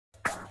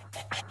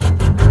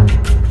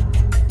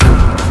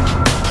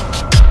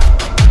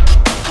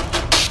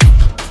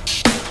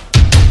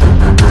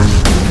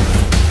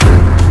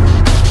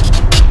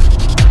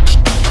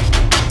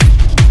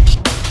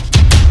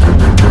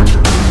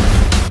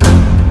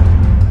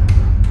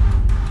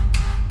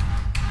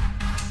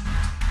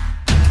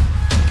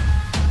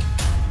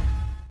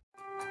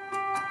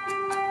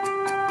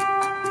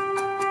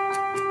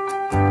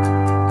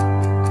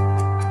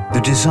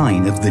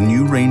design of the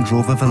new Range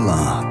Rover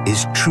Velar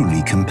is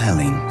truly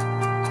compelling.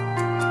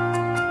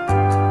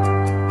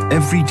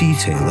 Every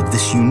detail of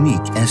this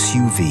unique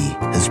SUV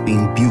has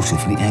been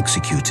beautifully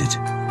executed.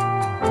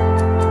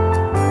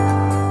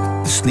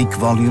 The sleek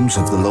volumes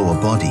of the lower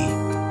body,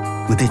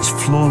 with its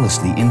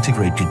flawlessly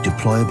integrated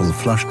deployable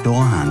flush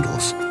door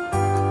handles,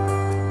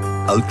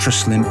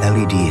 ultra-slim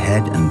LED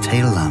head and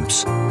tail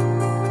lamps,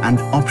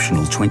 and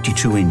optional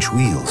 22-inch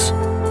wheels,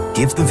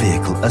 give the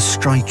vehicle a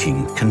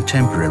striking,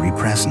 contemporary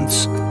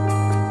presence.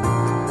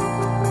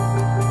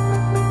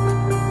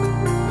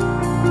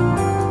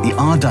 The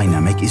R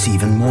dynamic is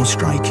even more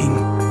striking,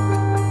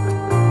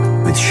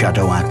 with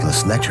Shadow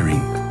Atlas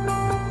lettering,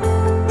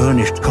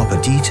 burnished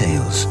copper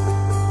details,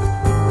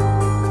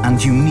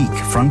 and unique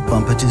front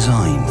bumper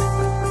design,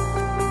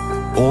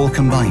 all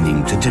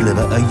combining to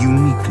deliver a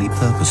uniquely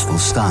purposeful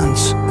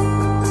stance.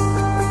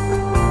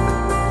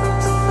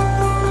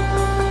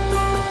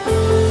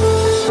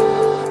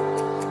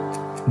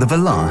 The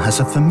Velar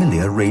has a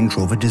familiar Range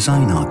Rover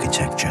design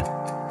architecture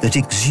that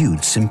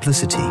exudes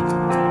simplicity.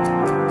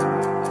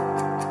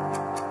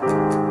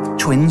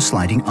 Twin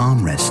sliding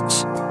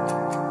armrests,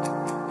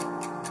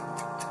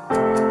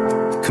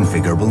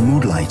 configurable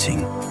mood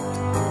lighting,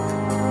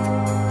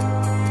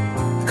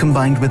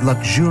 combined with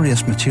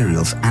luxurious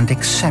materials and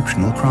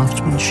exceptional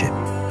craftsmanship,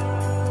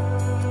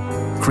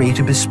 create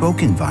a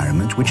bespoke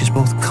environment which is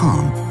both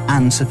calm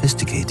and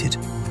sophisticated.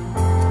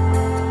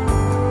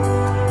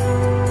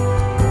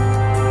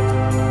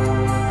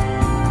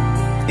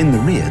 In the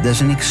rear,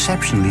 there's an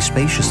exceptionally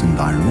spacious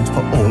environment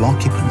for all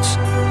occupants.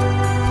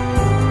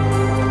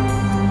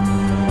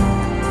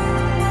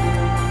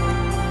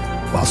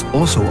 Whilst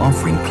also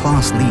offering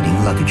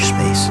class-leading luggage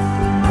space.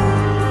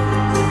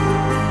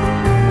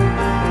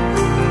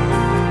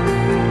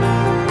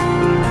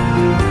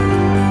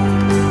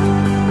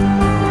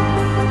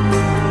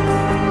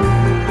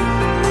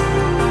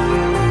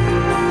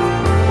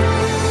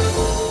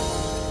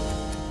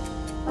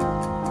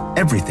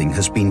 Everything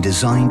has been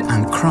designed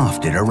and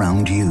crafted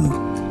around you.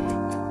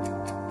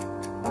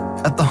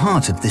 At the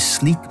heart of this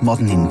sleek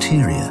modern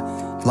interior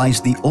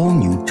lies the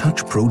all-new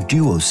Touch Pro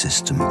Duo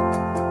system.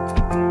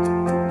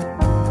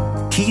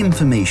 Key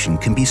information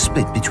can be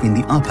split between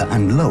the upper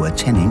and lower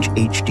 10-inch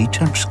HD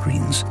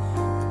touchscreens,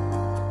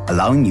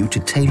 allowing you to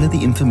tailor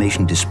the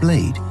information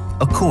displayed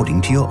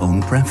according to your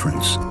own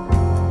preference.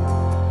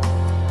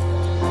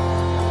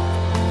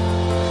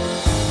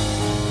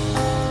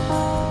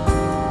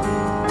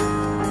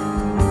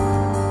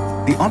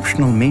 The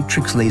optional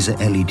matrix laser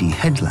LED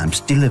headlamps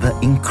deliver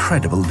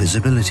incredible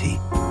visibility.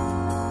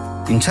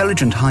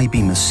 Intelligent High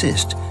Beam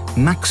Assist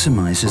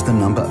maximizes the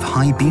number of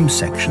high beam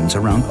sections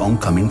around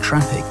oncoming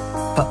traffic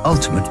for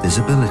ultimate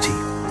visibility,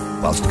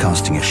 whilst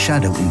casting a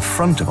shadow in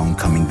front of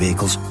oncoming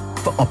vehicles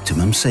for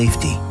optimum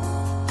safety.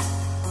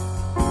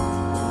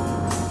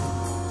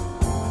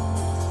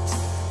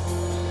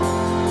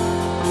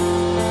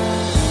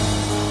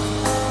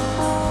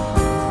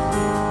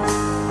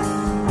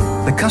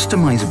 The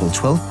customizable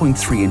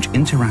 12.3-inch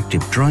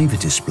interactive driver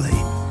display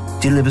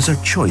delivers a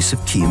choice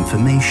of key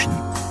information,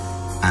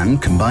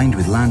 and combined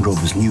with Land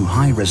Rover's new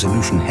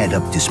high-resolution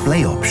head-up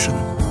display option,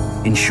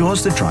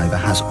 ensures the driver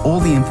has all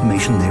the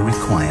information they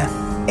require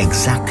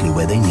exactly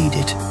where they need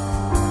it.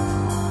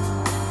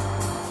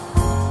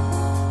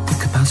 The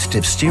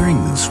capacitive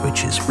steering wheel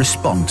switches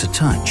respond to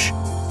touch,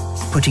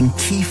 putting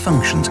key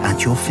functions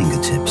at your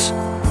fingertips.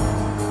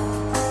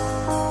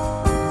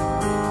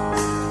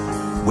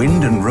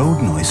 Wind and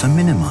road noise are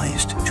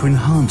minimized to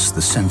enhance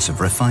the sense of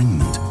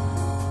refinement,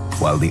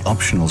 while the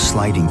optional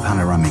sliding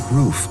panoramic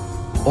roof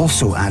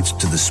also adds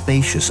to the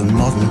spacious and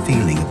modern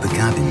feeling of the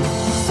cabin.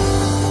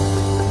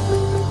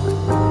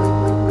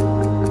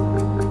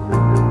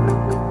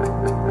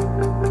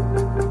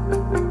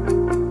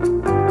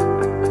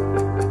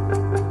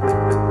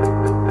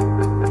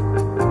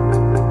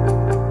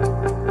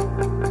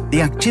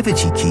 The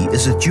activity key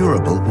is a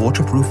durable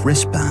waterproof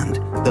wristband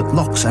that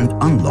locks and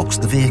unlocks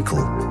the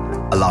vehicle,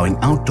 allowing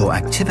outdoor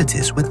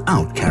activities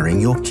without carrying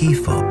your key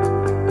fob.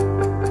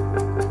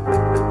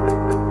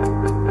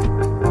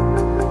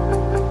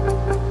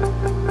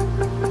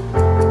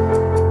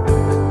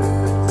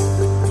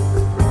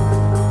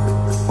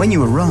 When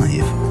you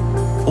arrive,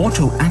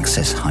 Auto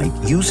Access Height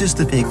uses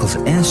the vehicle's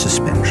air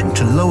suspension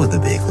to lower the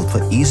vehicle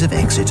for ease of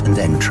exit and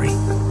entry.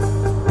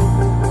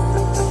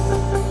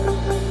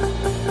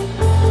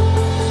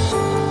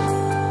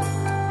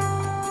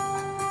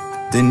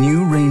 The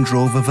new Range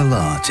Rover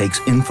Velar takes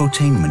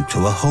infotainment to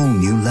a whole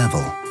new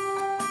level.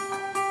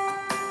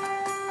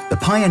 The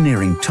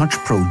pioneering Touch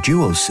Pro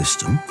Duo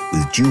system,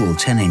 with dual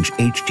 10-inch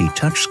HD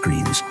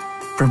touchscreens,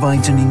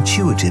 provides an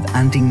intuitive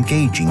and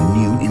engaging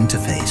new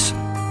interface.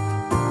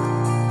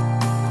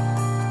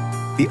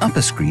 The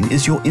upper screen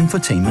is your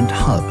infotainment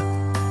hub,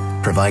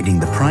 providing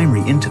the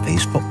primary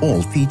interface for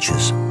all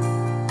features.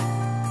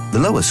 The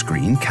lower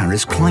screen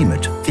carries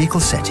climate, vehicle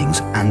settings,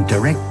 and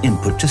direct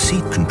input to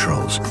seat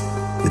controls,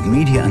 with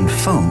media and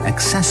phone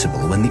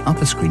accessible when the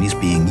upper screen is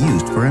being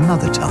used for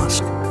another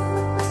task.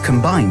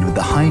 Combined with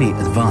the highly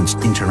advanced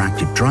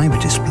interactive driver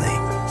display,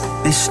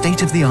 this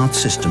state-of-the-art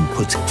system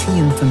puts key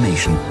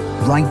information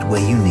right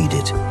where you need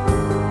it.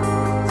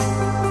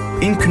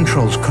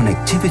 InControl's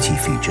connectivity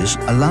features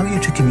allow you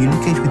to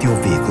communicate with your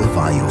vehicle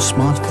via your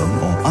smartphone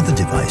or other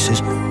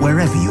devices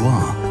wherever you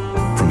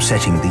are, from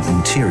setting the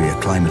interior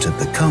climate of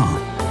the car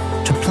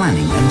to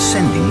planning and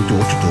sending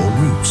door-to-door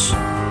routes.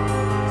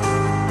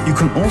 You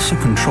can also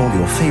control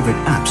your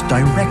favorite apps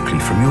directly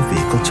from your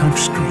vehicle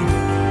touchscreen.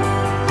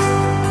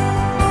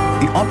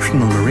 The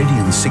optional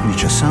Meridian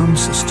Signature sound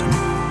system,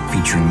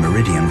 featuring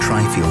Meridian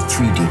Tri-Field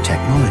 3D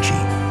technology,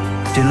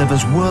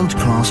 delivers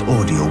world-class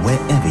audio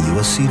wherever you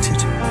are seated.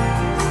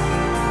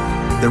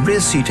 The rear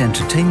seat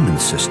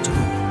entertainment system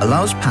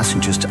allows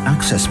passengers to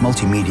access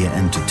multimedia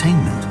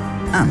entertainment,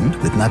 and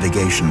with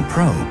Navigation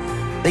Pro,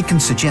 they can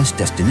suggest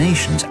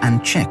destinations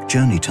and check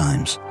journey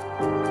times.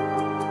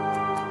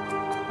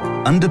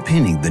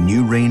 Underpinning the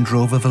new Range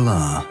Rover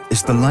Velar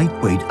is the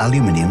lightweight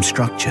aluminium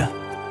structure.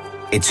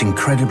 It's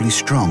incredibly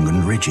strong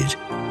and rigid,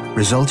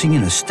 resulting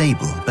in a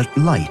stable but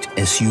light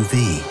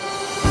SUV.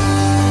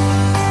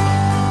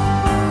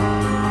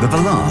 The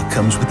Velar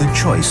comes with a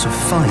choice of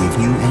 5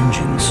 new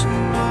engines.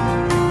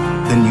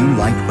 The new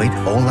lightweight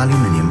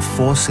all-aluminium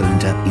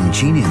 4-cylinder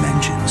Ingenium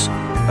engines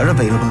are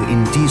available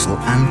in diesel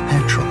and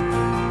petrol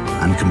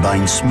and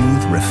combine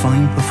smooth,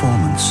 refined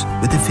performance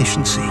with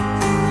efficiency.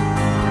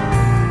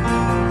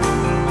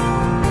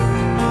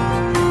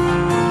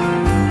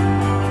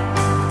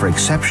 For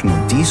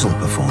exceptional diesel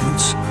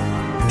performance,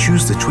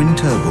 choose the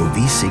twin-turbo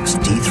V6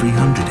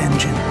 D300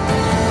 engine.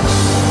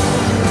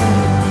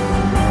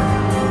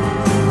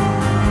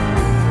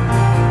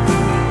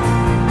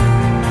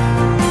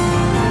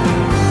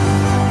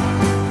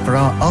 For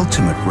our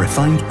ultimate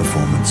refined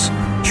performance,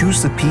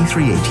 choose the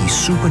P380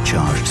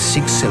 supercharged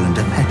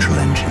 6-cylinder petrol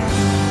engine.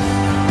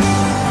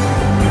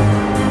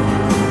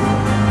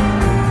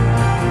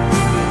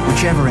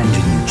 Whichever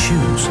engine you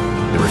choose,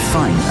 the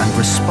refined and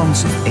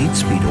responsive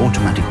 8-speed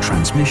automatic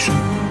transmission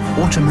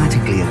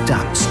automatically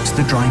adapts to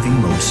the driving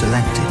mode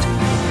selected.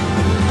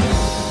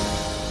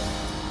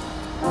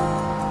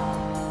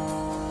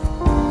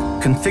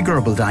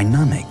 Configurable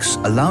dynamics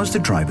allows the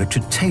driver to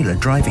tailor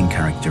driving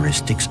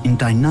characteristics in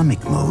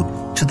dynamic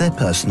mode to their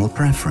personal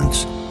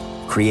preference,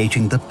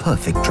 creating the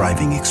perfect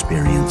driving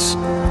experience.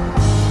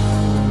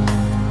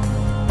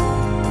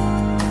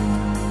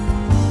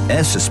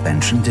 Air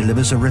suspension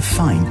delivers a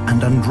refined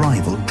and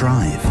unrivaled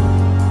drive.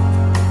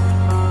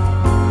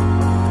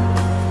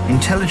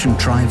 Intelligent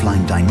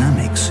driveline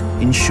dynamics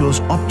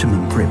ensures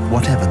optimum grip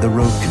whatever the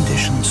road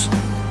conditions.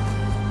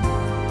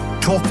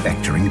 Torque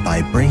vectoring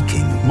by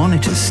braking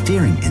monitors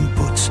steering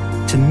inputs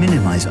to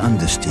minimize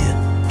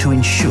understeer to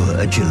ensure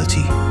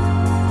agility.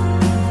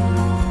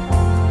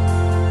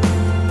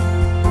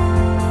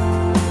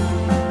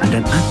 And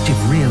an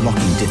active rear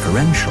locking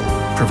differential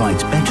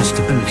provides better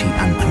stability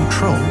and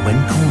control when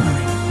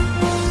cornering.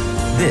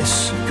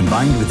 This,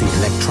 combined with the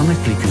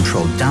electronically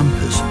controlled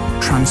dampers,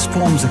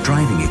 transforms the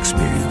driving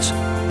experience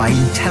by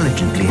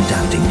intelligently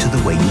adapting to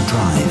the way you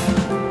drive.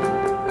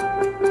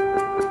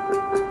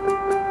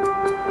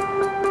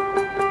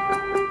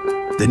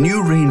 The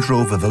new Range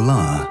Rover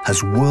Velar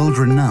has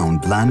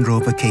world-renowned Land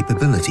Rover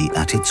capability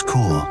at its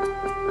core,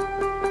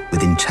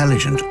 with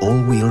intelligent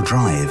all-wheel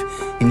drive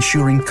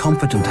ensuring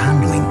confident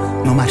handling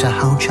no matter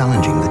how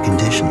challenging the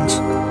conditions.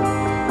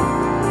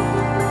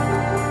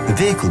 The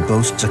vehicle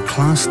boasts a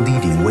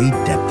class-leading weight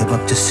depth of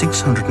up to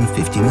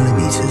 650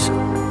 millimeters,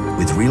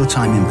 with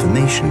real-time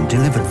information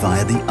delivered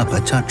via the upper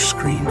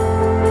touchscreen.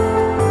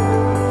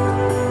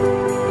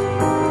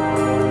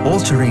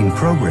 All-terrain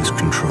progress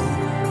control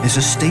is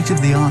a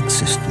state-of-the-art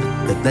system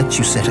that lets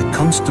you set a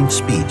constant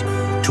speed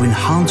to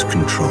enhance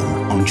control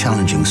on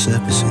challenging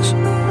surfaces.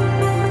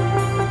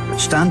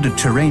 Standard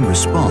terrain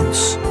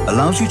response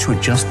allows you to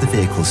adjust the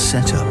vehicle's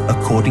setup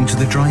according to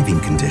the driving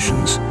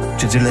conditions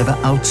to deliver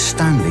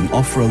outstanding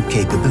off-road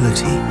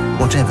capability,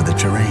 whatever the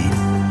terrain.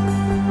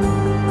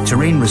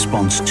 Terrain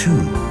Response 2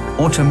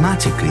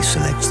 automatically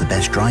selects the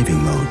best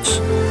driving modes.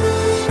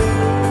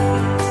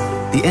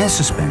 The air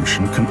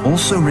suspension can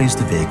also raise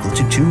the vehicle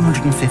to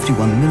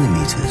 251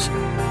 millimeters,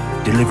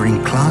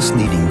 delivering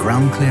class-leading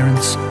ground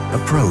clearance,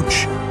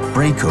 approach,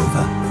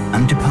 breakover,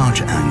 and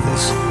departure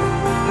angles.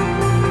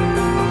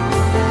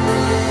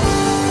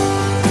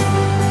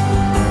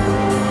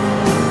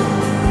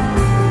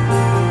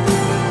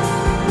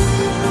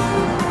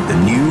 The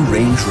new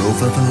Range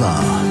Rover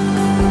Velar.